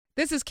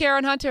This is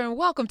Karen Hunter, and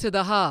welcome to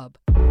The Hub.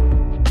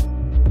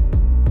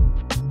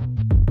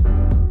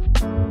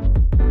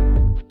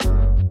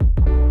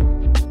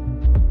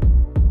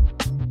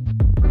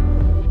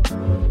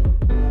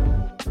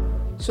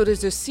 So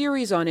there's this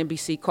series on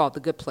NBC called The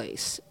Good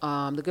Place.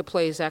 The Good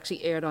Place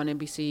actually aired on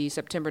NBC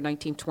September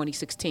 19,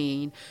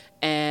 2016.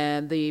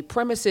 And the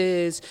premise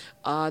is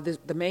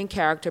the main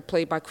character,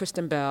 played by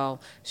Kristen Bell,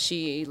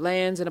 she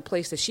lands in a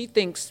place that she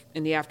thinks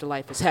in the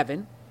afterlife is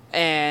heaven,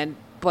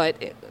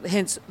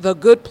 hence The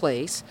Good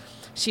Place.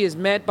 She is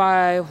met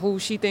by who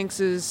she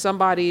thinks is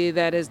somebody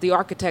that is the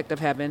architect of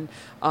heaven,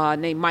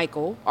 named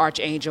Michael,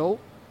 Archangel,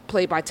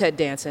 played by Ted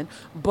Danson,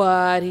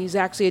 but he's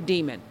actually a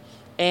demon.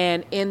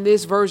 And in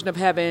this version of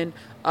heaven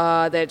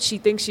that she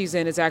thinks she's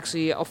in is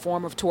actually a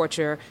form of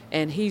torture,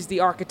 and he's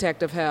the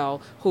architect of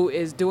hell who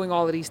is doing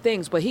all of these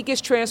things. But he gets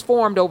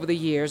transformed over the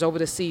years, over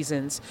the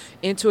seasons,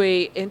 into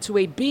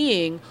a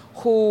being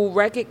who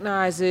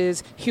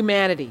recognizes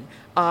humanity.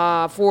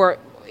 For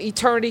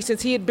eternity,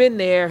 since he had been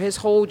there, his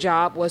whole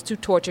job was to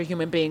torture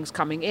human beings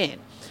coming in.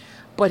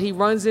 But he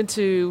runs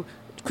into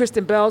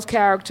Kristen Bell's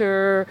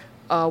character,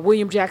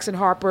 William Jackson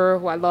Harper,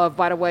 who I love,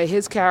 by the way,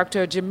 his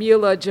character,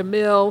 Jamila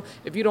Jamil.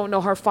 If you don't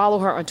know her, follow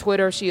her on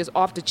Twitter. She is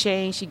off the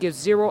chain. She gives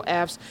 0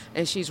 Fs,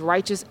 and she's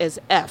righteous as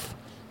F.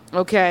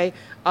 Okay?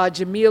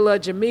 Jamila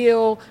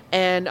Jamil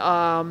and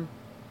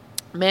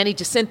Manny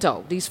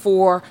Jacinto. These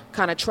 4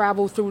 kind of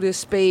travel through this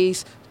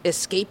space,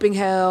 escaping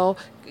hell,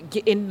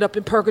 ended up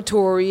in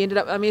purgatory,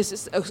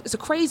 it's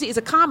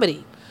a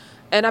comedy.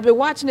 And I've been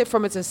watching it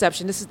from its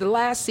inception. This is the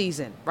last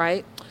season,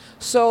 right?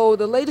 So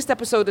the latest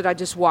episode that I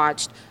just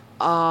watched,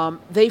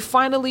 they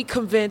finally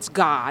convinced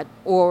God,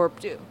 or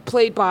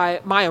played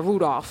by Maya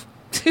Rudolph,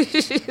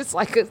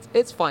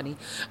 it's funny,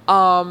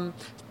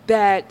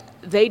 that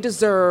they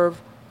deserve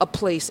a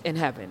place in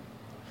heaven.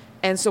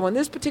 And so in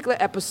this particular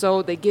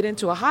episode, they get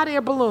into a hot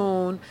air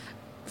balloon,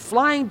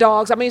 flying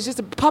dogs. It's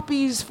just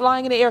puppies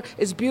flying in the air.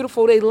 It's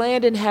beautiful. They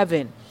land in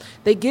heaven.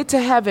 They get to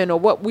heaven, or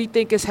what we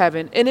think is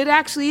heaven, and it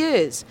actually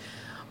is.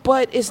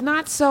 But it's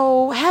not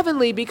so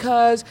heavenly,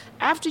 because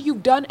after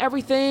you've done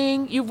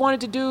everything you've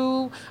wanted to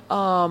do,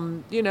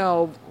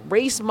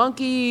 race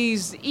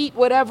monkeys, eat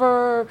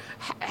whatever,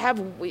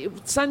 have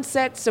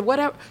sunsets, or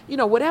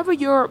whatever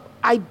your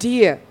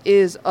idea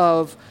is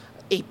of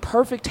a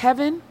perfect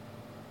heaven,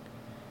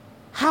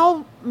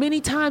 how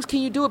many times can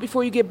you do it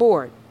before you get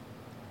bored?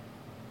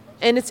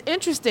 And it's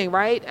interesting,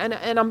 right? And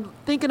I'm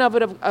thinking of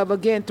it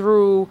again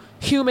through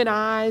human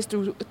eyes,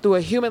 through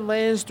a human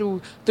lens,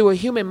 through a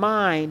human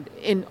mind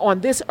on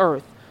this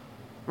earth,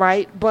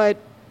 right? But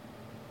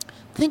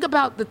think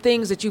about the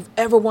things that you've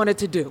ever wanted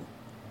to do,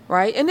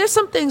 right? And there's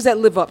some things that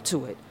live up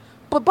to it.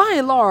 But by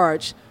and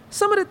large,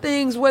 some of the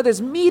things, whether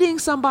it's meeting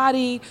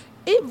somebody,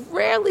 it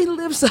rarely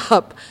lives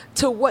up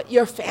to what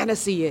your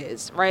fantasy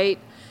is, right?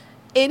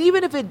 And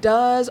even if it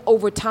does,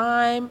 over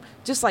time,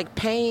 just like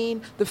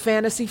pain, the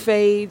fantasy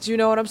fades, you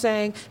know what I'm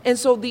saying? And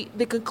so the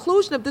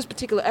conclusion of this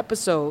particular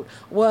episode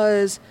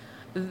was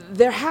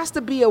there has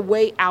to be a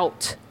way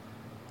out,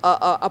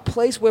 a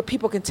place where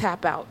people can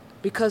tap out.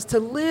 Because to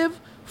live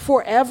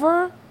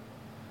forever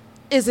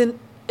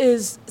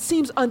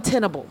seems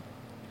untenable.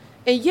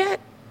 And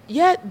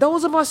yet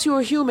those of us who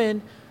are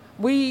human,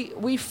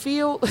 we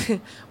feel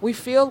we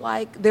feel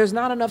like there's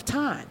not enough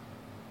time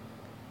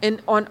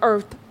on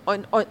earth,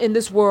 in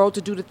this world,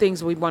 to do the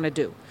things we want to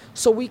do.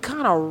 So we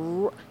kind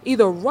of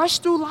either rush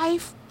through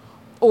life,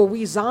 or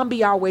we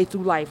zombie our way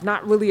through life,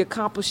 not really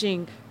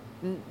accomplishing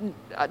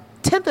a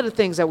tenth of the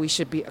things that we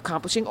should be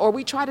accomplishing, or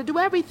we try to do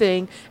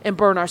everything and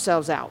burn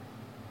ourselves out.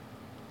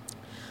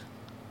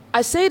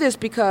 I say this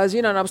because,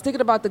 and I was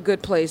thinking about The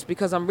Good Place,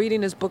 because I'm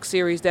reading this book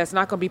series that's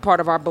not going to be part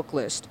of our book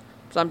list.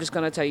 So I'm just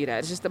going to tell you that.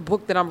 It's just a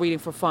book that I'm reading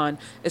for fun.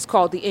 It's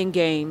called The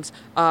Endgames.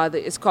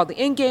 It's called The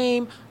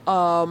Endgame,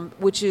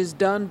 which is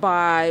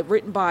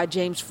written by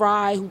James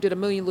Fry, who did A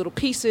Million Little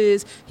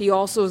Pieces. He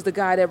also is the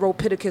guy that wrote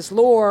Pittacus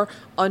Lore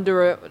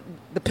under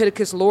the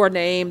Pittacus Lore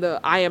name, the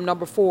I Am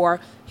Number 4.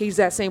 He's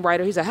that same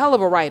writer. He's a hell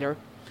of a writer.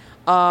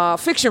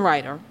 Fiction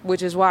writer,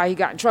 which is why he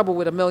got in trouble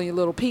with A Million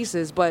Little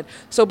Pieces. But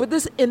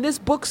in this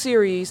book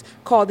series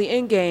called The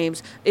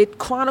Endgames, it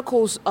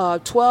chronicles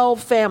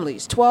 12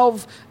 families,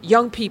 12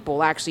 young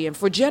people, actually, and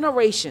for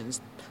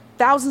generations,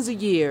 thousands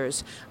of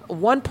years,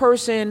 one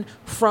person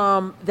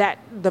from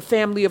the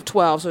family of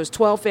 12. So there's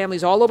 12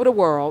 families all over the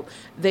world.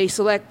 They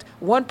select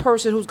one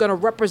person who's going to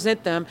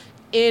represent them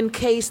in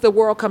case the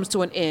world comes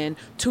to an end,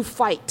 to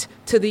fight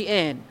to the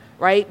end,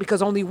 right?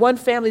 Because only one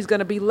family is going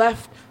to be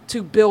left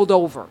to build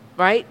over,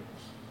 right?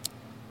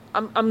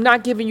 I'm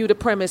not giving you the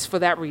premise for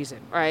that reason,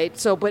 right?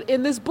 So, but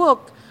in this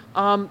book,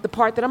 the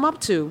part that I'm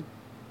up to,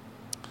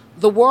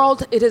 the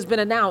world, it has been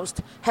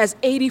announced, has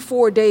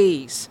 84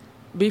 days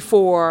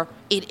before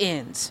it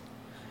ends.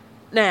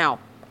 Now,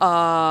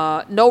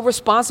 No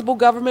responsible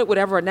government would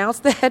ever announce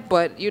that,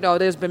 but,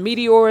 there's been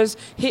meteors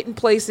hitting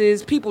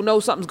places. People know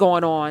something's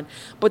going on.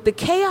 But the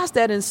chaos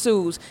that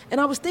ensues,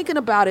 and I was thinking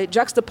about it,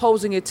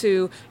 juxtaposing it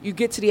to you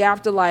get to the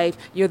afterlife,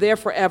 you're there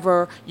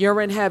forever, you're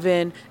in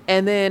heaven,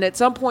 and then at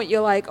some point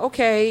you're like,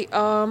 okay,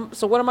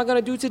 so what am I going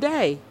to do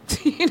today?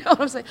 You know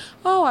what I'm saying?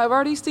 Oh, I've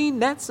already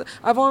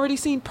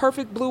seen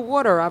perfect blue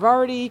water. I've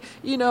already,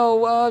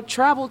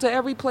 traveled to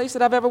every place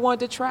that I've ever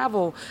wanted to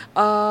travel.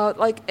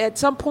 Like at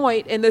some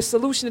point, and the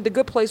solution to the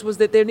good place was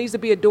that there needs to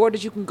be a door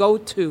that you can go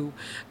to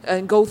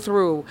and go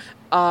through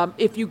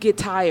if you get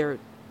tired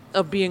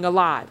of being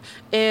alive.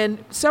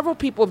 And several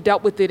people have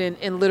dealt with it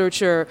in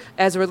literature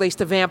as it relates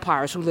to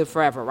vampires who live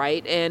forever,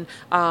 right? And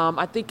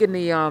I think in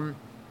the,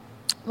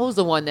 what was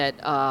the one that,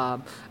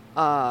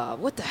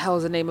 what the hell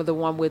is the name of the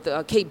one with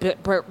Kate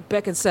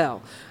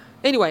Beckinsale?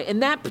 Anyway, in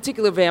that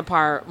particular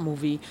vampire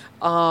movie,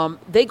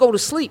 they go to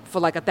sleep for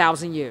like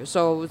 1,000 years.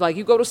 So it's like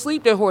you go to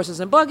sleep, they're horses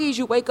and buggies.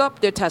 You wake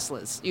up, they're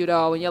Teslas,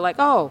 and you're like,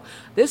 oh,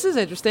 this is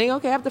interesting.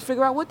 Okay, I have to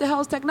figure out what the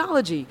hell is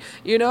technology.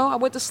 I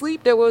went to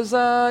sleep, there was,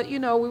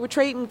 we were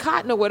trading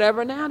cotton or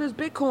whatever. Now there's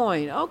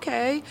Bitcoin.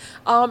 Okay.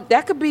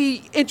 That could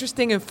be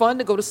interesting and fun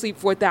to go to sleep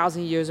for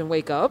 1,000 years and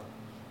wake up,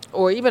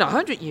 or even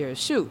 100 years,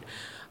 shoot.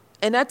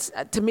 And that's,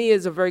 to me,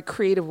 is a very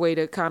creative way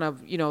to kind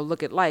of,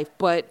 look at life.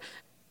 But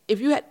if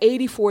you had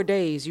 84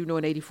 days,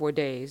 in 84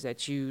 days that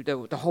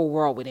the whole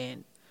world would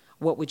end,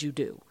 what would you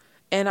do?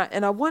 And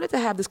I wanted to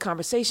have this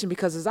conversation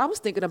because as I was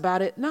thinking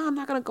about it, no, I'm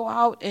not going to go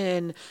out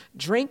and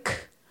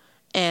drink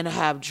and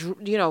have,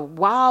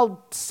 wild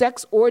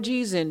sex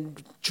orgies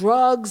and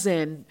drugs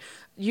and,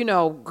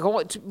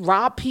 going to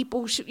rob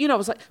people. It's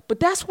like, but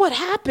that's what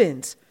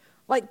happens.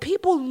 Like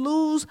people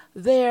lose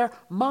their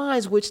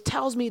minds, which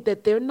tells me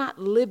that they're not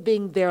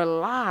living their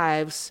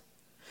lives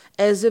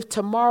as if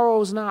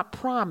tomorrow's not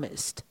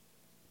promised.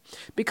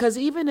 Because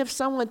even if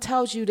someone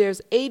tells you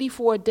there's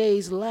 84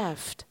 days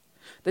left,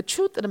 the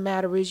truth of the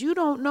matter is you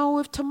don't know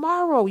if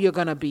tomorrow you're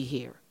going to be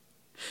here.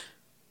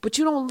 But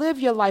you don't live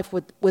your life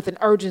with an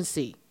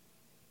urgency.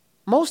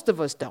 Most of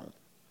us don't.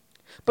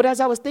 But as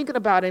I was thinking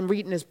about it and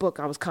reading this book,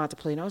 I was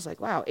contemplating, I was like,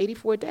 wow,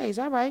 84 days,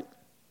 all right.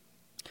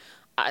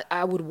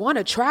 I would want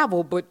to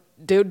travel, but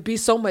there would be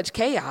so much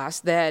chaos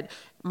that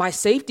my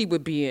safety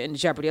would be in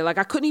jeopardy. Like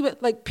I couldn't even,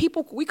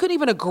 we couldn't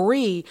even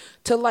agree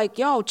to like,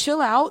 yo,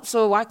 chill out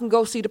so I can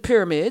go see the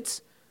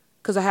pyramids.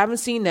 Cause I haven't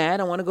seen that.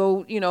 I want to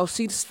go,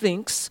 see the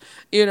Sphinx,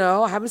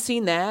 I haven't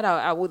seen that.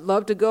 I would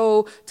love to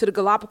go to the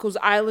Galapagos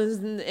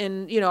Islands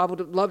and I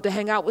would love to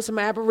hang out with some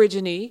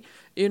Aborigine,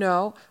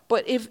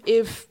 but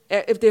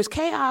if there's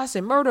chaos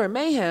and murder and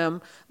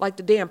mayhem, like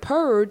the damn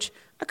purge,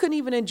 I couldn't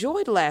even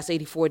enjoy the last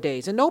 84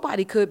 days and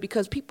nobody could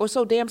because people are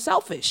so damn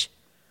selfish.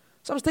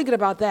 So I was thinking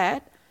about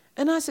that.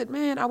 And I said,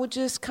 man, I would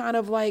just kind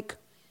of like,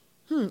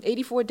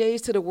 84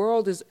 days to the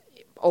world is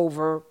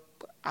over.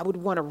 I would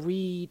want to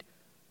read.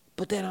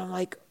 But then I'm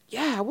like,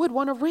 yeah, I would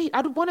want to read.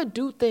 I would want to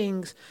do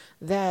things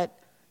that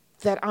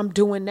I'm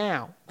doing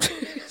now.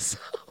 So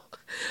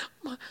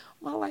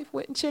my life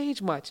wouldn't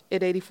change much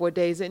at 84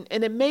 days. And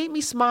it made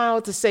me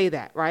smile to say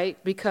that,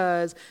 right?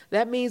 Because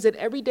that means that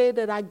every day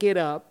that I get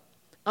up,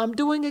 I'm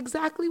doing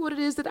exactly what it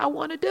is that I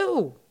want to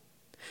do.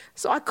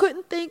 So I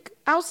couldn't think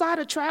outside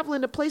of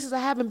traveling to places I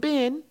haven't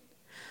been.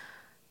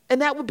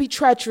 And that would be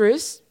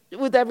treacherous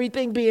with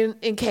everything being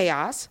in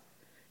chaos.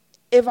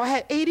 If I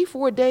had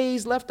 84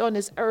 days left on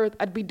this earth,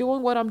 I'd be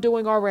doing what I'm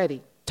doing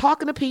already.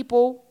 Talking to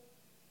people,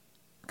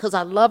 because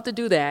I love to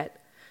do that.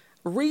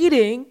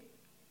 Reading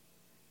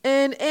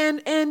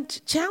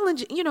and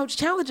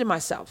challenging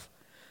myself.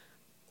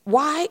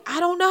 Why? I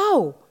don't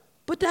know.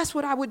 But that's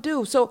what I would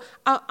do. So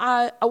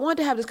I wanted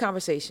to have this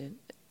conversation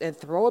and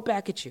throw it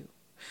back at you.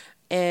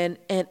 And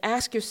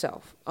ask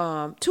yourself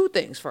two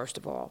things, first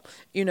of all.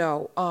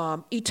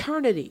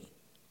 Eternity.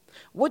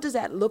 What does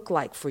that look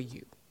like for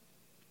you?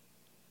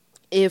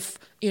 If,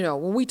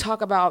 when we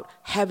talk about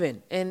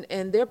heaven, and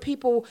there are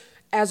people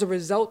as a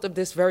result of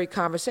this very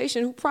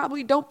conversation who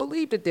probably don't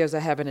believe that there's a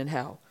heaven and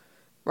hell,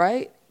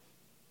 right?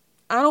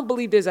 I don't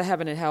believe there's a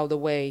heaven and hell the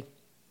way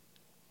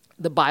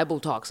the Bible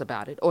talks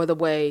about it or the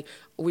way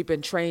we've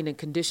been trained and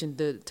conditioned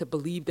to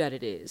believe that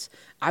it is.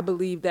 I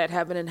believe that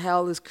heaven and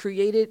hell is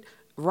created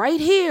right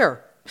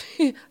here.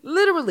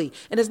 Literally.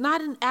 And it's not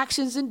in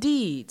actions and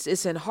deeds.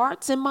 It's in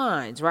hearts and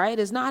minds, right?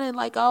 It's not in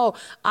like, oh,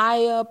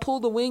 I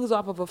pulled the wings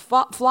off of a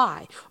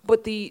fly.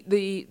 But the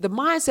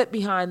mindset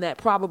behind that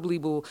probably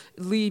will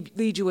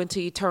lead you into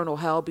eternal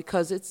hell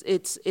because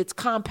it's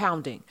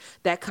compounding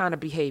that kind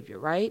of behavior,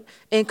 right?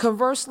 And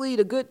conversely,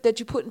 the good that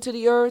you put into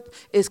the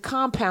earth is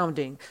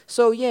compounding.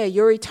 So yeah,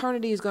 your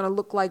eternity is going to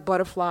look like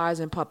butterflies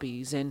and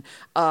puppies, and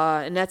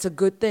that's a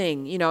good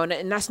thing,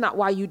 and that's not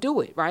why you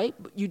do it, right?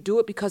 You do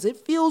it because it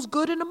feels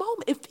good in the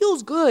moment. It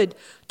feels good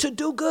to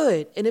do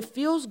good. And it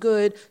feels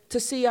good to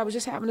see, I was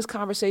just having this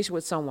conversation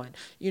with someone,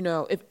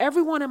 if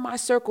everyone in my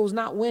circle is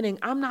not winning,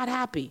 I'm not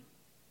happy.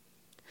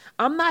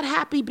 I'm not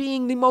happy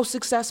being the most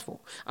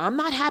successful. I'm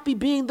not happy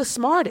being the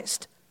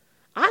smartest.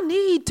 I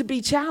need to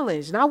be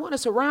challenged. And I want to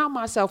surround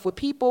myself with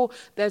people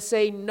that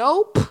say,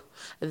 nope,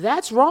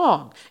 That's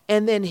wrong.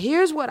 And then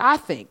here's what I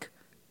think.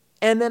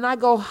 And then I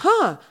go,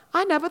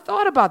 I never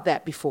thought about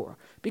that before,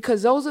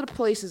 because those are the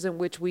places in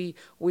which we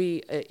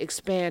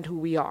expand who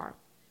we are.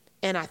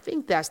 And I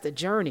think that's the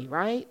journey,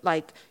 right?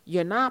 Like,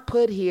 you're not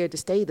put here to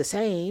stay the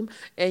same,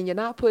 and you're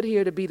not put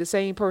here to be the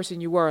same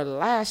person you were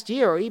last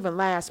year or even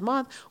last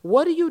month.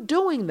 What are you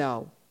doing,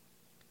 though,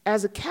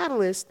 as a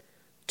catalyst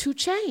to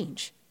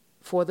change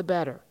for the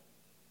better?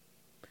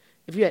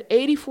 If you had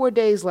 84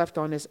 days left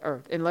on this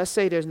earth, and let's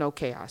say there's no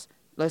chaos,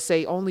 let's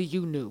say only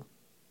you knew,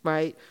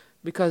 right?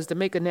 Because to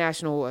make an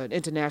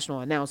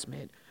international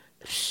announcement,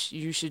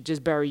 you should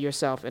just bury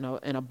yourself in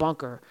a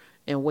bunker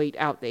and wait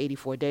out the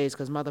 84 days,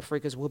 because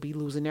motherfreakers will be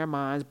losing their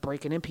minds,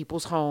 breaking in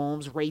people's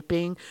homes,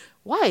 raping.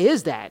 Why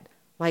is that?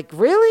 Like,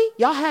 really?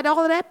 Y'all had all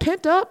of that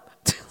pent up?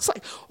 It's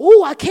like,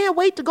 oh, I can't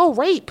wait to go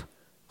rape.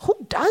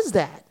 Who does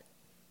that?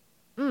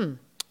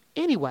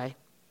 Anyway.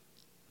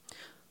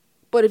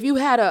 But if you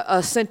had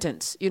a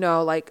sentence,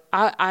 like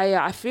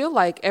I feel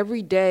like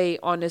every day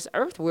on this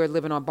earth we're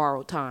living on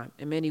borrowed time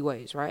in many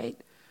ways, right?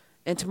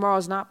 And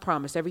tomorrow's not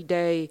promised. Every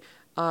day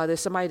there's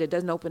somebody that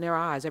doesn't open their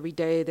eyes. Every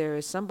day there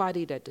is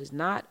somebody that does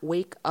not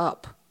wake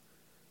up.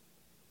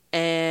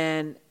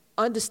 And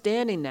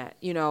understanding that,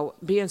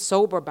 being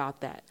sober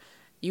about that,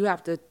 you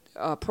have to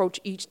approach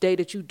each day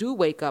that you do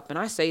wake up. And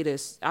I say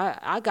this,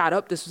 I got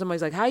up this,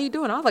 somebody's like, how you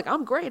doing? I was like,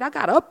 I'm great. I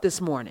got up this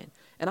morning.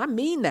 And I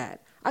mean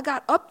that. I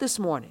got up this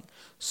morning.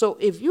 So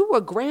if you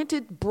were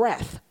granted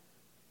breath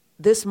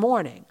this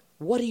morning,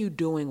 what are you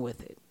doing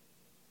with it?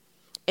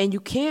 And you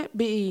can't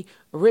be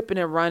ripping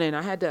and running.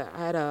 I had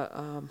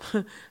a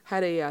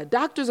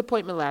doctor's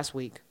appointment last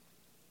week,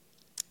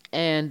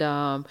 and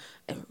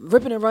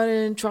ripping and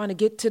running, trying to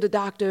get to the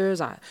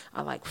doctors. I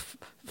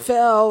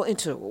fell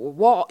into a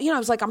wall. I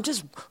was like, I'm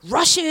just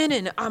rushing,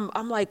 and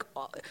I'm like,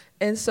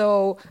 and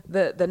so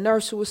the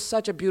nurse, who was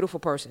such a beautiful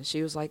person,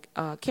 she was like,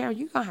 Karen,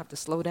 you're gonna have to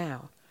slow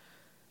down.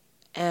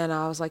 And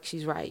I was like,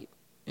 she's right,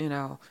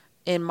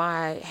 in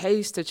my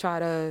haste to try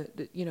to,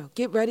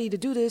 get ready to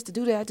do this, to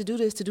do that, to do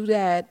this, to do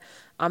that.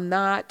 I'm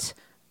not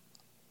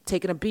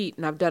taking a beat.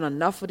 And I've done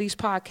enough of these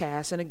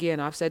podcasts. And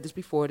again, I've said this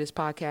before, this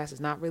podcast is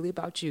not really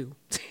about you.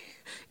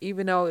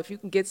 Even though if you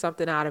can get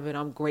something out of it,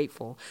 I'm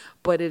grateful.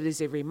 But it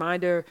is a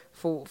reminder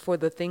for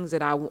the things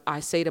that I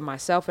say to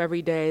myself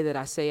every day, that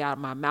I say out of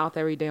my mouth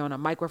every day on a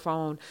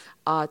microphone,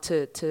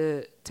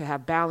 to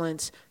have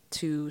balance,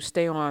 to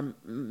stay on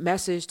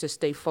message, to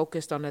stay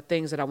focused on the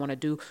things that I want to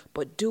do,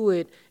 but do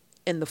it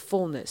in the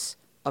fullness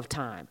of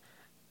time.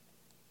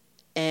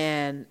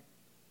 And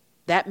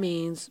that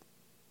means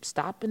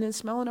stopping and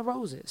smelling the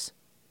roses,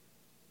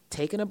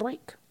 taking a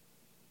break,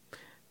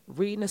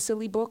 reading a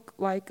silly book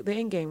like The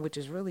Endgame, which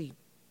is really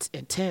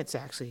intense,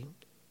 actually.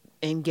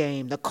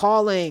 Endgame, The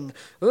Calling.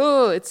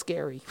 Oh, it's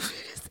scary.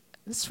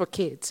 It's for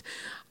kids.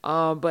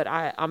 But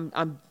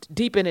I'm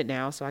deep in it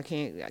now, so I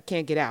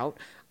can't get out.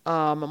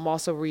 I'm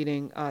also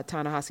reading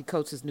Ta-Nehisi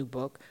Coates' new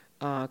book,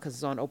 because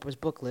it's on Oprah's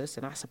book list,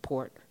 and I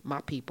support my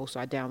people, so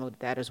I downloaded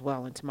that as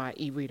well into my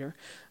e-reader.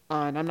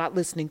 And I'm not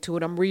listening to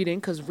it, I'm reading,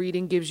 because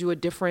reading gives you a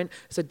different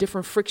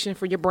friction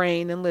for your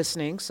brain than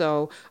listening.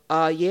 So,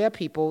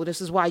 people, this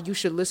is why you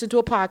should listen to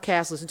a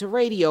podcast, listen to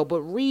radio,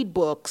 but read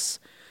books,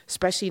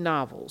 especially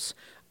novels.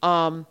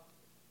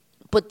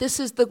 But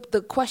this is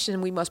the question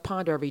we must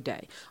ponder every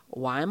day.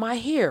 Why am I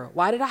here?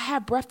 Why did I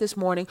have breath this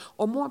morning?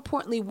 Or more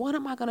importantly, what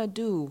am I going to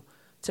do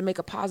to make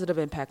a positive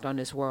impact on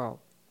this world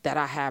that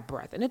I have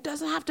breath? And it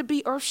doesn't have to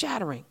be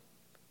earth-shattering.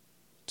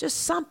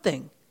 Just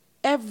something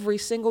every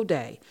single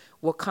day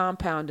will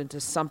compound into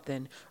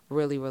something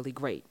really, really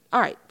great. All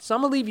right, so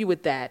I'm going to leave you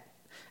with that.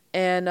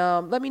 And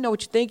let me know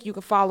what you think. You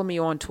can follow me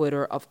on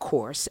Twitter, of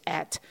course,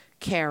 at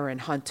Karen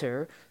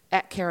Hunter.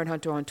 At Karen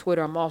Hunter on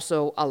Twitter. I'm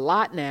also a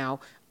lot now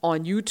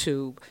on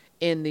YouTube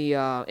in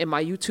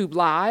my YouTube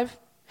Live.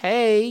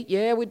 Hey,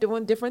 yeah, we're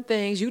doing different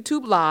things.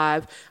 YouTube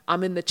Live.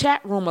 I'm in the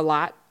chat room a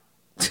lot.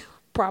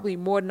 Probably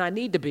more than I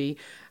need to be,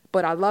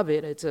 but I love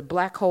it. It's a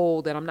black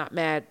hole that I'm not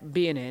mad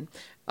being in,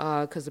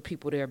 because the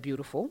people there are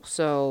beautiful.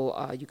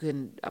 So you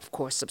can, of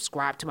course,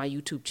 subscribe to my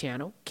YouTube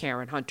channel,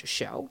 Karen Hunter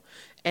Show,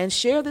 and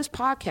share this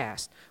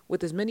podcast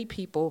with as many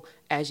people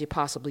as you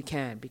possibly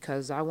can,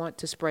 because I want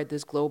to spread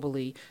this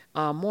globally.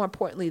 More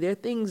importantly, there are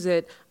things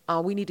that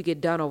we need to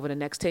get done over the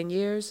next 10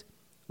 years.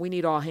 We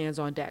need all hands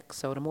on deck.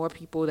 So the more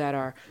people that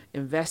are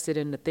invested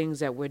in the things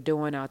that we're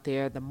doing out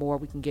there, the more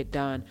we can get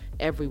done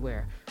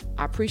everywhere.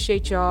 I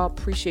appreciate y'all.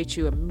 Appreciate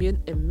you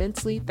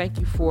immensely. Thank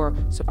you for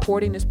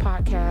supporting this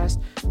podcast.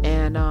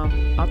 And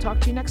I'll talk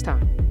to you next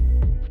time.